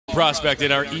Prospect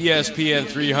in our ESPN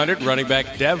 300, running back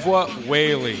Devwa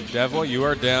Whaley. Devwa, you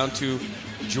are down to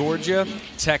Georgia,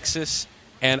 Texas,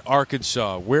 and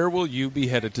Arkansas. Where will you be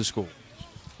headed to school?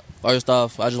 First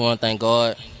off, I just want to thank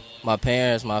God, my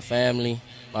parents, my family,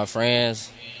 my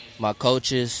friends, my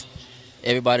coaches,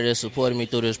 everybody that supported me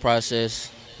through this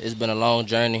process. It's been a long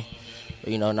journey,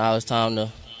 but now it's time to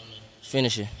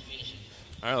finish it.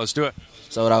 All right, let's do it.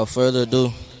 So without further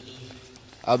ado,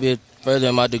 I'll be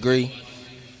furthering my degree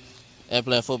and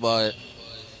playing football at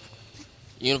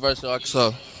University of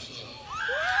Arkansas.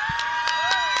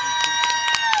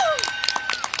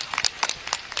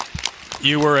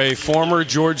 You were a former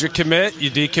Georgia commit.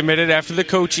 You decommitted after the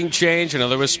coaching change. I know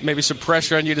there was maybe some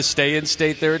pressure on you to stay in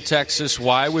state there at Texas.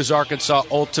 Why was Arkansas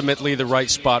ultimately the right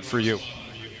spot for you?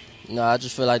 I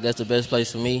just feel like that's the best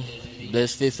place for me,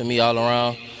 best fit for me all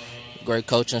around. Great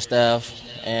coaching staff,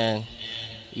 and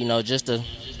just to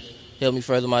help me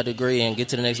further my degree and get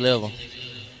to the next level.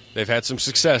 They've had some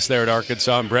success there at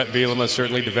Arkansas, and Brett Bielema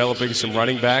certainly developing some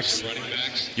running backs.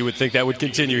 You would think that would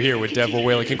continue here with Devwa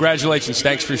Whaley. Congratulations.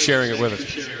 Thanks for sharing it with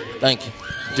us. Thank you.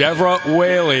 Devwa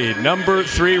Whaley, number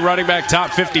 3 running back,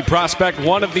 top 50 prospect,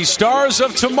 one of the stars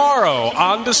of tomorrow,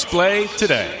 on display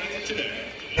today.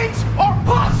 Things are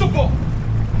possible.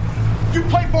 You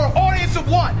play for an audience of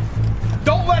one.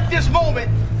 Don't let this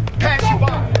moment pass you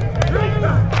by.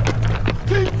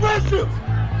 Keep pressure.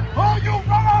 Are you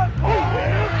run?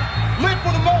 Live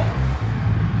for the moment.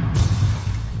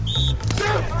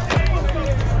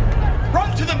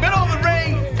 Run to the middle of the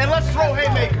ring and let's throw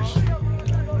haymakers.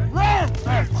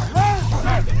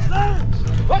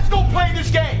 Let's go play this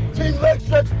game. Team Lex,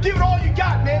 let's give it all you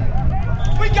got, man.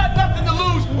 We got nothing to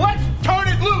lose. Let's turn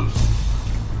it loose.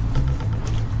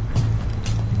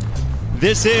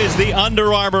 This is the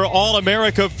Under Armour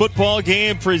All-America football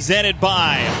game presented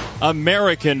by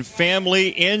American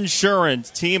Family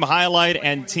Insurance. Team Highlight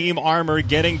and Team Armour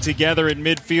getting together in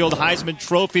midfield. Heisman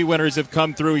Trophy winners have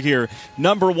come through here.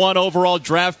 Number 1 overall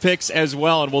draft picks as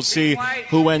well, and we'll see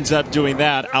who ends up doing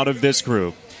that out of this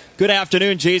group. Good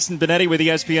afternoon. Jason Benetti with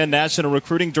ESPN National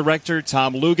Recruiting Director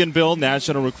Tom Luganville,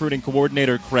 National Recruiting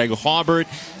Coordinator Craig Haubert.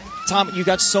 Tom, you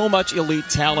got so much elite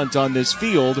talent on this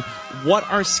field. What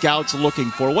are scouts looking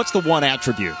for? What's the one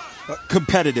attribute?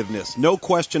 Competitiveness, no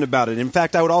question about it. In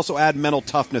fact, I would also add mental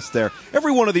toughness there.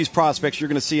 Every one of these prospects you're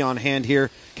going to see on hand here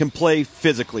can play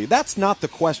physically. That's not the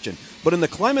question. But in the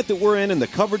climate that we're in, the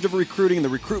coverage of recruiting, and the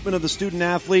recruitment of the student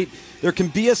athlete, there can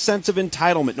be a sense of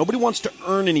entitlement. Nobody wants to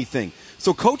earn anything.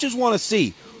 So coaches want to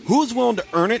see who's willing to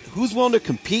earn it, who's willing to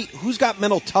compete, who's got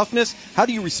mental toughness, how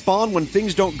do you respond when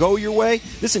things don't go your way.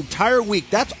 This entire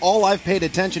week, that's all I've paid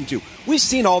attention to. We've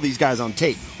seen all these guys on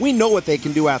tape. We know what they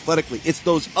can do athletically. It's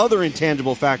those other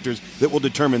intangible factors that will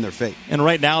determine their fate. And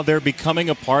right now, they're becoming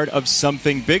a part of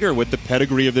something bigger with the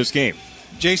pedigree of this game.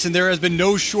 Jason, there has been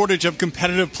no shortage of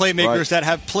competitive playmakers that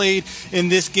have played in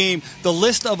this game. The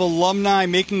list of alumni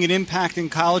making an impact in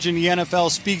college and the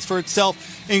NFL speaks for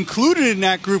itself. Included in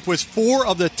that group was 4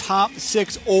 of the top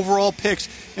 6 overall picks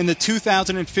in the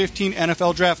 2015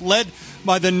 NFL Draft, led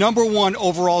by the number 1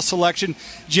 overall selection,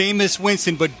 Jameis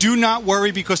Winston. But do not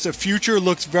worry, because the future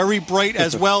looks very bright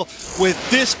as well with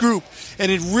this group.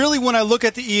 And it really, when I look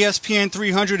at the ESPN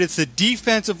 300, it's the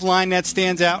defensive line that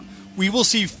stands out. We will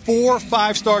see 4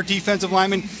 5-star defensive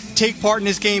linemen take part in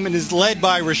this game, and is led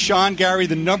by Rashawn Gary,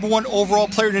 the number 1 overall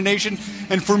player in the nation.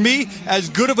 And for me, as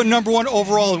good of a number 1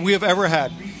 overall as we have ever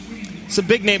had. Some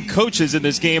big-name coaches in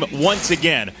this game once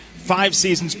again. 5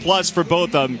 seasons plus for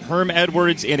both of them. Herm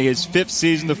Edwards in his 5th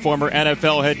season, the former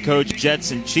NFL head coach,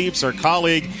 Jets and Chiefs, our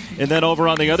colleague. And then over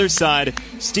on the other side,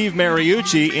 Steve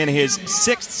Mariucci in his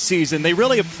 6th season. They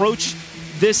really approach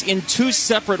this in 2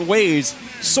 separate ways,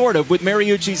 sort of, with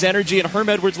Mariucci's energy and Herm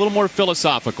Edwards a little more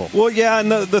philosophical. Well, yeah,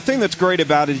 and the thing that's great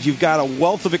about it is you've got a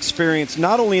wealth of experience,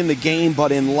 not only in the game,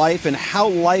 but in life, and how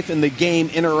life and the game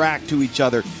interact to each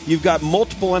other. You've got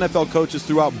multiple NFL coaches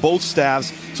throughout both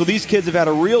staffs, so these kids have had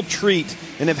a real treat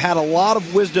and have had a lot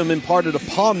of wisdom imparted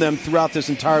upon them throughout this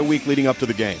entire week leading up to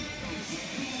the game.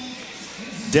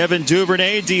 Devin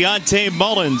Duvernay, Deontay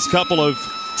Mullins, couple of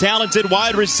talented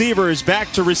wide receivers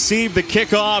back to receive the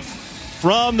kickoff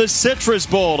from the Citrus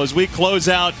Bowl as we close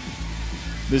out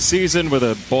the season with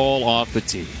a ball off the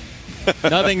tee.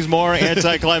 Nothing's more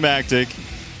anticlimactic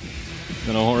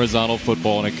than a horizontal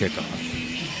football and a kickoff.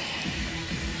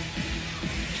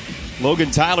 Logan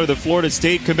Tyler, the Florida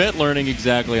State commit, learning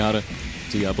exactly how to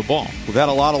tee up a ball. We've had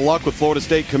a lot of luck with Florida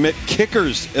State commit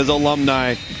kickers as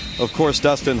alumni. Of course,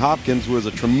 Dustin Hopkins was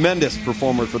a tremendous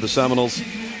performer for the Seminoles,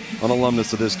 an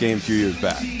alumnus of this game a few years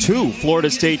back. 2 Florida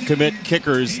State commit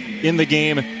kickers in the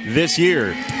game this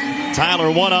year. Tyler,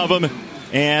 one of them.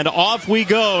 And off we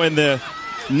go in the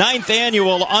 9th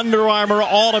annual Under Armour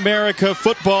All-America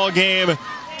football game.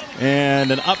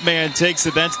 And an up man takes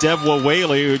it. That's Devwa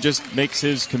Whaley, who just makes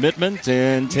his commitment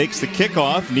and takes the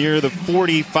kickoff near the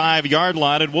 45-yard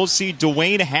line. And we'll see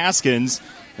Dwayne Haskins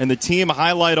and the team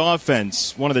highlight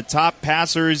offense. One of the top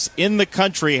passers in the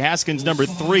country. Haskins number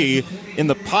 3 in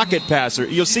the pocket passer.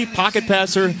 You'll see pocket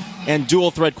passer and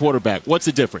dual threat quarterback. What's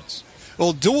the difference?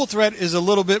 Well, dual threat is a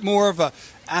little bit more of a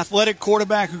athletic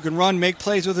quarterback who can run, make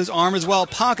plays with his arm as well.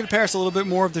 Pocket pass, a little bit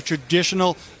more of the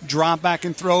traditional drop back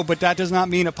and throw, but that does not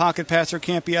mean a pocket passer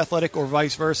can't be athletic or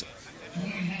vice versa.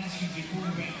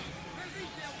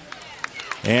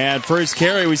 And first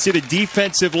carry, we see the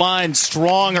defensive line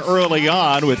strong early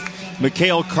on with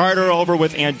Mikhail Carter over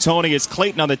with Antonius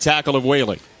Clayton on the tackle of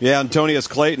Whaley. Yeah, Antonius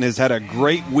Clayton has had a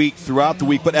great week throughout the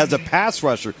week, but as a pass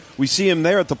rusher, we see him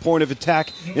there at the point of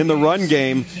attack in the run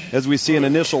game as we see an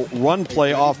initial run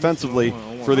play offensively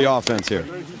for the offense here.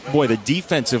 Boy, the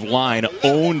defensive line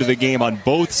owned the game on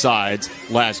both sides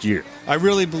last year. I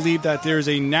really believe that there's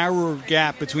a narrower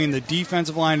gap between the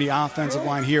defensive line and the offensive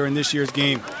line here in this year's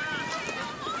game.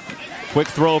 Quick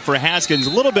throw for Haskins, a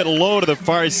little bit low to the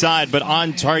far side, but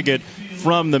on target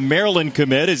from the Maryland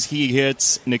commit as he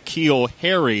hits N'Keal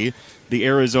Harry, the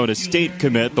Arizona State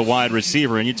commit, the wide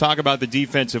receiver. And you talk about the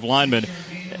defensive linemen.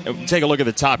 Take a look at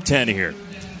the top 10 here.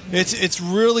 It's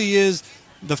really is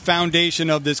the foundation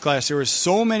of this class. There are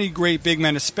so many great big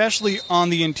men, especially on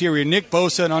the interior. Nick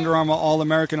Bosa, an Under Armour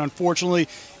All-American, unfortunately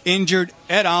injured.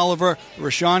 Ed Oliver,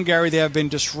 Rashawn Gary, they have been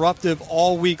disruptive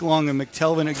all week long. And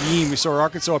McTelvin Agim, we saw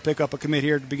Arkansas pick up a commit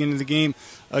here at the beginning of the game.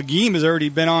 Agim has already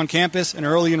been on campus, an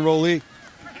early enrollee.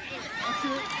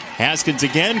 Haskins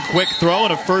again, quick throw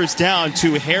and a first down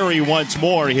to Harry once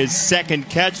more. His second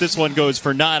catch. This one goes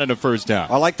for 9 and a first down.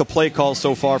 I like the play call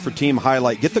so far for team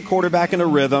highlight. Get the quarterback in a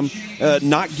rhythm,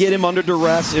 not get him under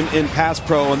duress in pass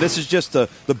pro. And this is just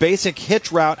the basic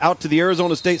hitch route out to the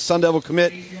Arizona State Sun Devil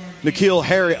commit. N'Keal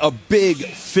Harry, a big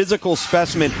physical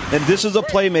specimen, and this is a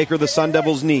playmaker the Sun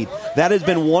Devils need. That has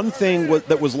been one thing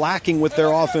that was lacking with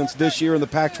their offense this year in the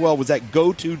Pac-12 was that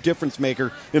go-to difference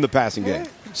maker in the passing game.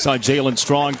 Saw Jalen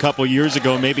Strong a couple years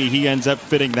ago. Maybe he ends up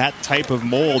fitting that type of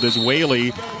mold as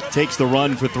Whaley takes the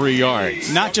run for 3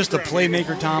 yards. Not just a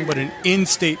playmaker, Tom, but an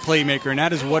in-state playmaker, and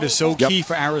that is what is so key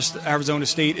for Arizona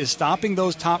State is stopping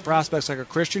those top prospects like a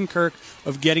Christian Kirk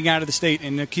of getting out of the state.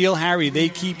 And N'Keal Harry, they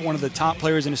keep one of the top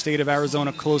players in the state of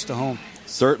Arizona close to home.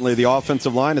 Certainly the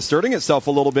offensive line asserting itself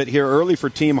a little bit here early for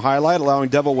team highlight, allowing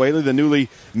Devil Whaley, the newly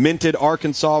minted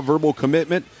Arkansas verbal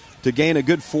commitment, to gain a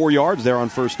good 4 yards there on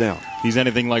first down. He's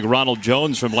anything like Ronald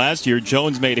Jones from last year.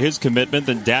 Jones made his commitment,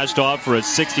 then dashed off for a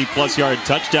 60-plus yard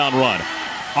touchdown run.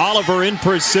 Oliver in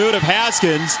pursuit of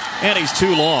Haskins, and he's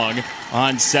too long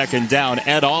on second down.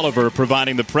 Ed Oliver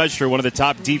providing the pressure, one of the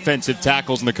top defensive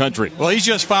tackles in the country. Well, he's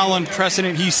just following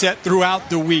precedent he set throughout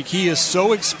the week. He is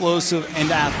so explosive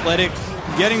and athletic.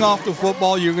 Getting off the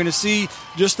football, you're going to see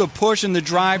just the push and the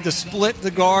drive to split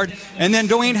the guard. And then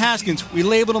Dwayne Haskins, we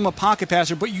labeled him a pocket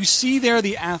passer, but you see there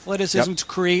the athleticism to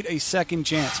create a second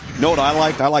chance. You know what I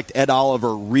liked? I liked Ed Oliver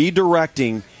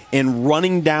redirecting and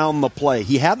running down the play.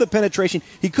 He had the penetration.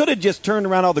 He could have just turned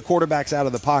around all the quarterbacks out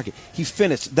of the pocket. He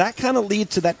finished. That kind of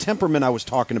leads to that temperament I was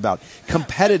talking about.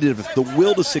 Competitive, the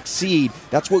will to succeed.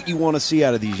 That's what you want to see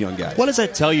out of these young guys. What does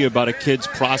that tell you about a kid's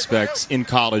prospects in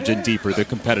college and deeper, the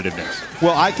competitiveness?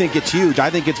 Well, I think it's huge. I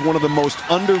think it's one of the most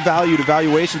undervalued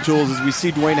evaluation tools as we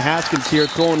see Dwayne Haskins here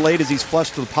throwing late as he's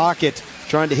flushed to the pocket,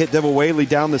 trying to hit Devil Whaley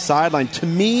down the sideline. To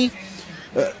me,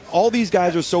 all these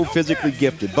guys are so physically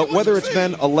gifted, but whether it's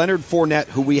been a Leonard Fournette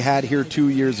who we had here 2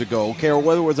 years ago, okay, or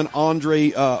whether it was an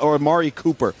Andre or Amari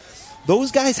Cooper,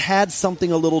 those guys had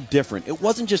something a little different. It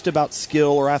wasn't just about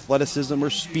skill or athleticism or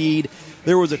speed.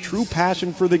 There was a true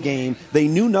passion for the game. They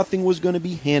knew nothing was going to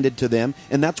be handed to them,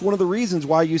 and that's one of the reasons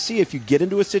why you see if you get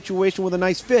into a situation with a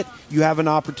nice fit, you have an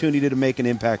opportunity to make an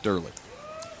impact early.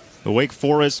 The Wake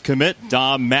Forest commit,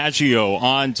 Dom Maggio,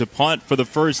 on to punt for the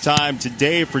first time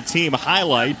today for Team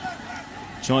Highlight.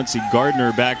 Chauncey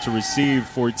Gardner back to receive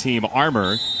for Team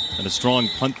Armour. And a strong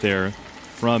punt there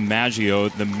from Maggio,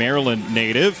 the Maryland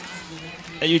native.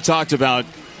 And you talked about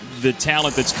the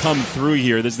talent that's come through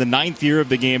here. This is the 9th year of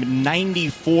the game,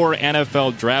 94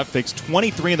 NFL draft picks,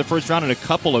 23 in the first round, and a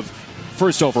couple of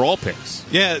first overall picks.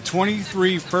 Yeah,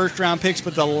 23 first-round picks,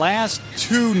 but the last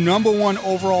 2 number 1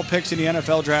 overall picks in the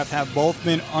NFL draft have both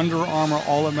been Under Armour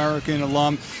All-American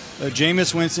alum.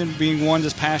 Jameis Winston being one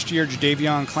this past year,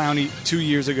 Jadeveon Clowney 2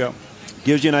 years ago.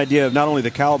 Gives you an idea of not only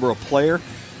the caliber of player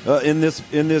in this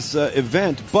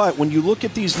event, but when you look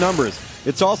at these numbers,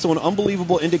 it's also an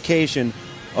unbelievable indication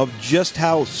of just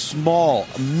how small,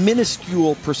 a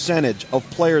minuscule percentage of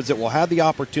players that will have the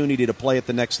opportunity to play at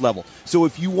the next level. So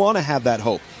if you want to have that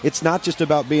hope, it's not just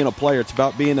about being a player, it's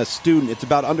about being a student, it's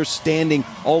about understanding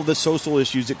all of the social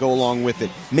issues that go along with it,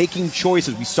 making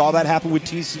choices. We saw that happen with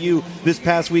TCU this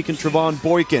past week in Trevon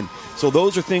Boykin. So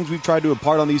those are things we've tried to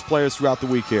impart on these players throughout the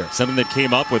week here. Something that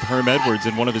came up with Herm Edwards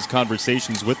in one of his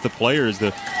conversations with the players,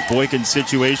 the Boykin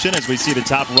situation, as we see the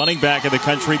top running back in the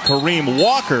country, Kareem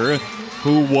Walker,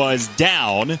 who was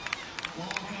down.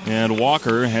 And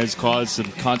Walker has caused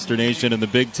some consternation in the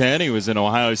Big Ten. He was an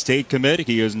Ohio State commit.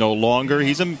 He is no longer.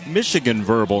 He's a Michigan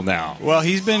verbal now. Well,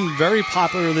 he's been very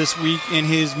popular this week in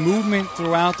his movement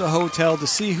throughout the hotel to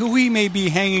see who he may be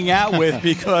hanging out with,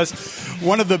 because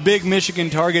one of the big Michigan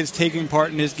targets taking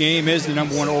part in this game is the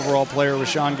number 1 overall player,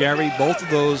 Rashawn Gary. Both of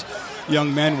those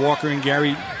young men, Walker and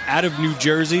Gary, out of New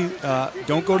Jersey,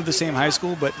 don't go to the same high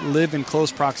school, but live in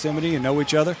close proximity and know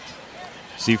each other.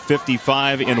 See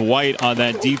 55 in white on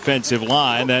that defensive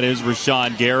line. That is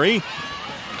Rashawn Gary.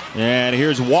 And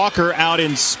here's Walker out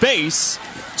in space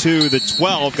to the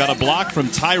 12. Got a block from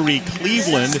Tyree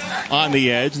Cleveland on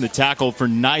the edge. And the tackle for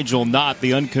Nigel Knott,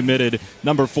 the uncommitted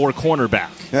number 4 cornerback.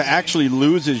 Actually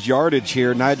loses yardage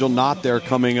here. Nigel Knott there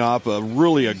coming up, a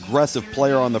really aggressive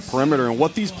player on the perimeter. And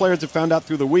what these players have found out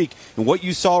through the week, and what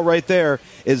you saw right there,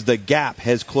 is the gap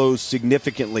has closed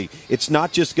significantly. It's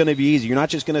not just going to be easy. You're not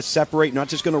just going to separate, you're not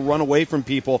just going to run away from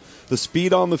people. The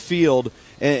speed on the field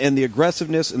and the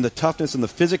aggressiveness and the toughness and the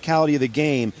physicality of the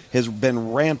game has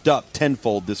been ramped up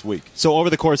tenfold this week. So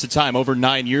over the course of time, over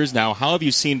 9 years now, how have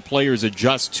you seen players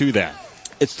adjust to that?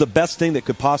 It's the best thing that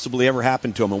could possibly ever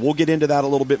happen to them. And we'll get into that a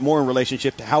little bit more in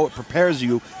relationship to how it prepares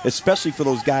you, especially for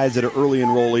those guys that are early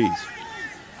enrollees.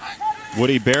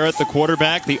 Woody Barrett, the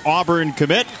quarterback, the Auburn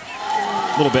commit.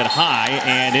 A little bit high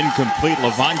and incomplete.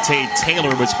 Levante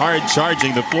Taylor was hard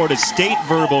charging, the Florida State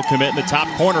verbal commit in the top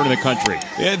corner in the country.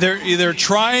 Yeah, they're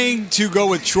trying to go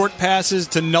with short passes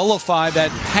to nullify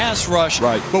that pass rush.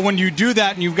 Right. But when you do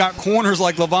that and you've got corners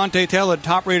like Levante Taylor,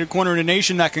 top-rated corner in the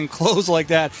nation, that can close like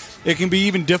that, it can be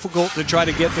even difficult to try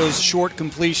to get those short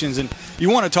completions. And you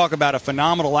want to talk about a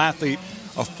phenomenal athlete.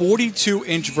 A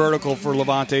 42-inch vertical for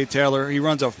Levante Taylor. He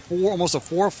runs almost a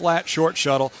 4-flat short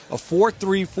shuttle, a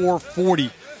 4.3,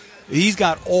 4.40. He's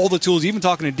got all the tools. Even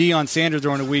talking to Deion Sanders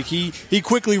during the week, he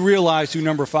quickly realized who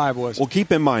number 5 was. Well, keep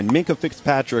in mind, Minka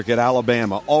Fitzpatrick at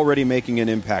Alabama already making an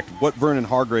impact. What Vernon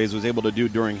Hargraves was able to do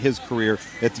during his career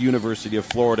at the University of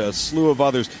Florida, a slew of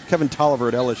others. Kevin Tolliver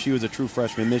at LSU is a true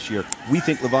freshman this year. We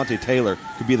think Levante Taylor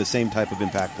could be the same type of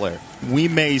impact player. We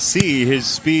may see his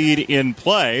speed in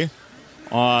play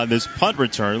on this punt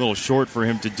return. A little short for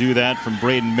him to do that from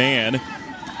Braden Mann.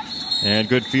 And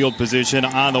good field position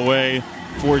on the way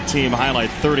for team highlight.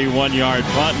 31-yard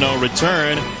punt, no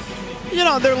return. You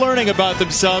know, they're learning about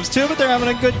themselves too, but they're having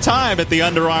a good time at the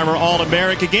Under Armour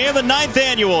All-America game, the 9th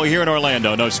annual here in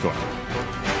Orlando. No score.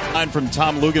 From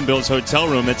Tom Luganbill's hotel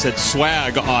room that said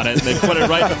swag on it, and they put it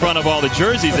right in front of all the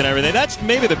jerseys and everything. That's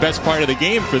maybe the best part of the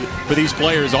game for these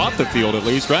players off the field, at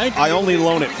least, right? I only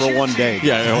loan it for one day.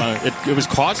 Yeah, it was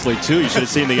costly, too. You should have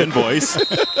seen the invoice.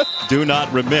 Do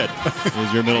not remit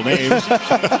is your middle name.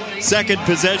 Second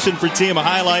possession for team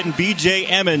highlight, and B.J.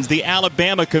 Emmons, the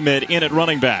Alabama commit, in at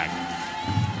running back.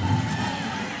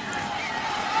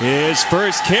 His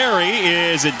first carry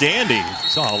is a dandy.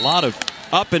 Saw a lot of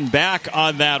up and back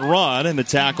on that run, and the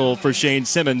tackle for Shane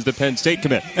Simmons, the Penn State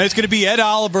commit. And it's going to be Ed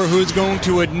Oliver who's going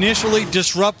to initially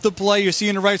disrupt the play. You see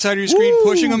on the right side of your screen,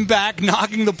 pushing him back,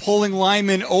 knocking the pulling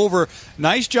lineman over.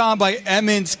 Nice job by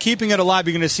Emmons keeping it alive.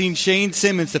 You're going to see Shane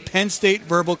Simmons, the Penn State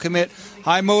verbal commit,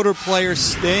 high motor player,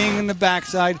 staying in the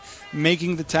backside,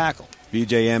 making the tackle.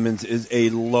 B.J. Emmons is a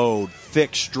load,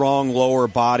 thick, strong lower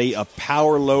body, a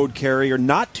power load carrier,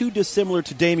 not too dissimilar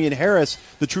to Damian Harris,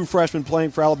 the true freshman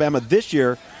playing for Alabama this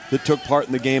year that took part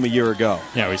in the game a year ago.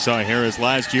 Yeah, we saw Harris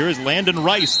last year as Landon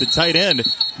Rice, the tight end,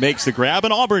 makes the grab,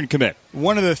 and Auburn commit.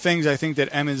 One of the things I think that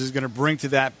Emmons is going to bring to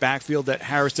that backfield that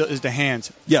Harris does is the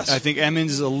hands. Yes. I think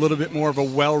Emmons is a little bit more of a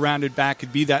well-rounded back,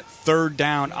 could be that third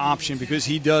down option because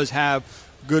he does have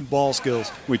good ball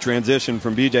skills. We transition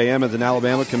from B.J. Emmons, an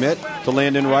Alabama commit, to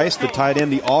Landon Rice, the tight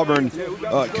end, the Auburn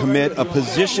commit, a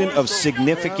position of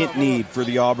significant need for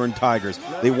the Auburn Tigers.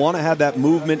 They want to have that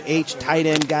movement H tight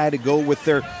end guy to go with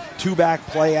their two-back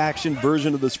play action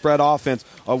version of the spread offense.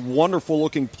 A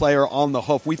wonderful-looking player on the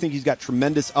hoof. We think he's got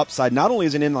tremendous upside, not only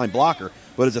as an inline blocker,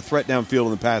 but as a threat downfield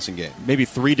in the passing game. Maybe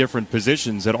 3 different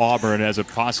positions at Auburn as a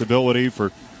possibility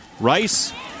for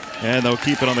Rice, and they'll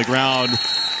keep it on the ground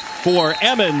for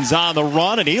Emmons on the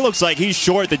run, and he looks like he's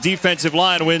short. The defensive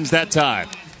line wins that time.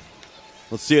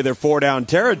 Let's see their 4-down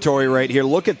territory right here.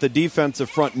 Look at the defensive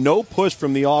front. No push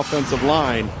from the offensive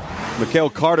line. Mikhail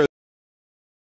Carter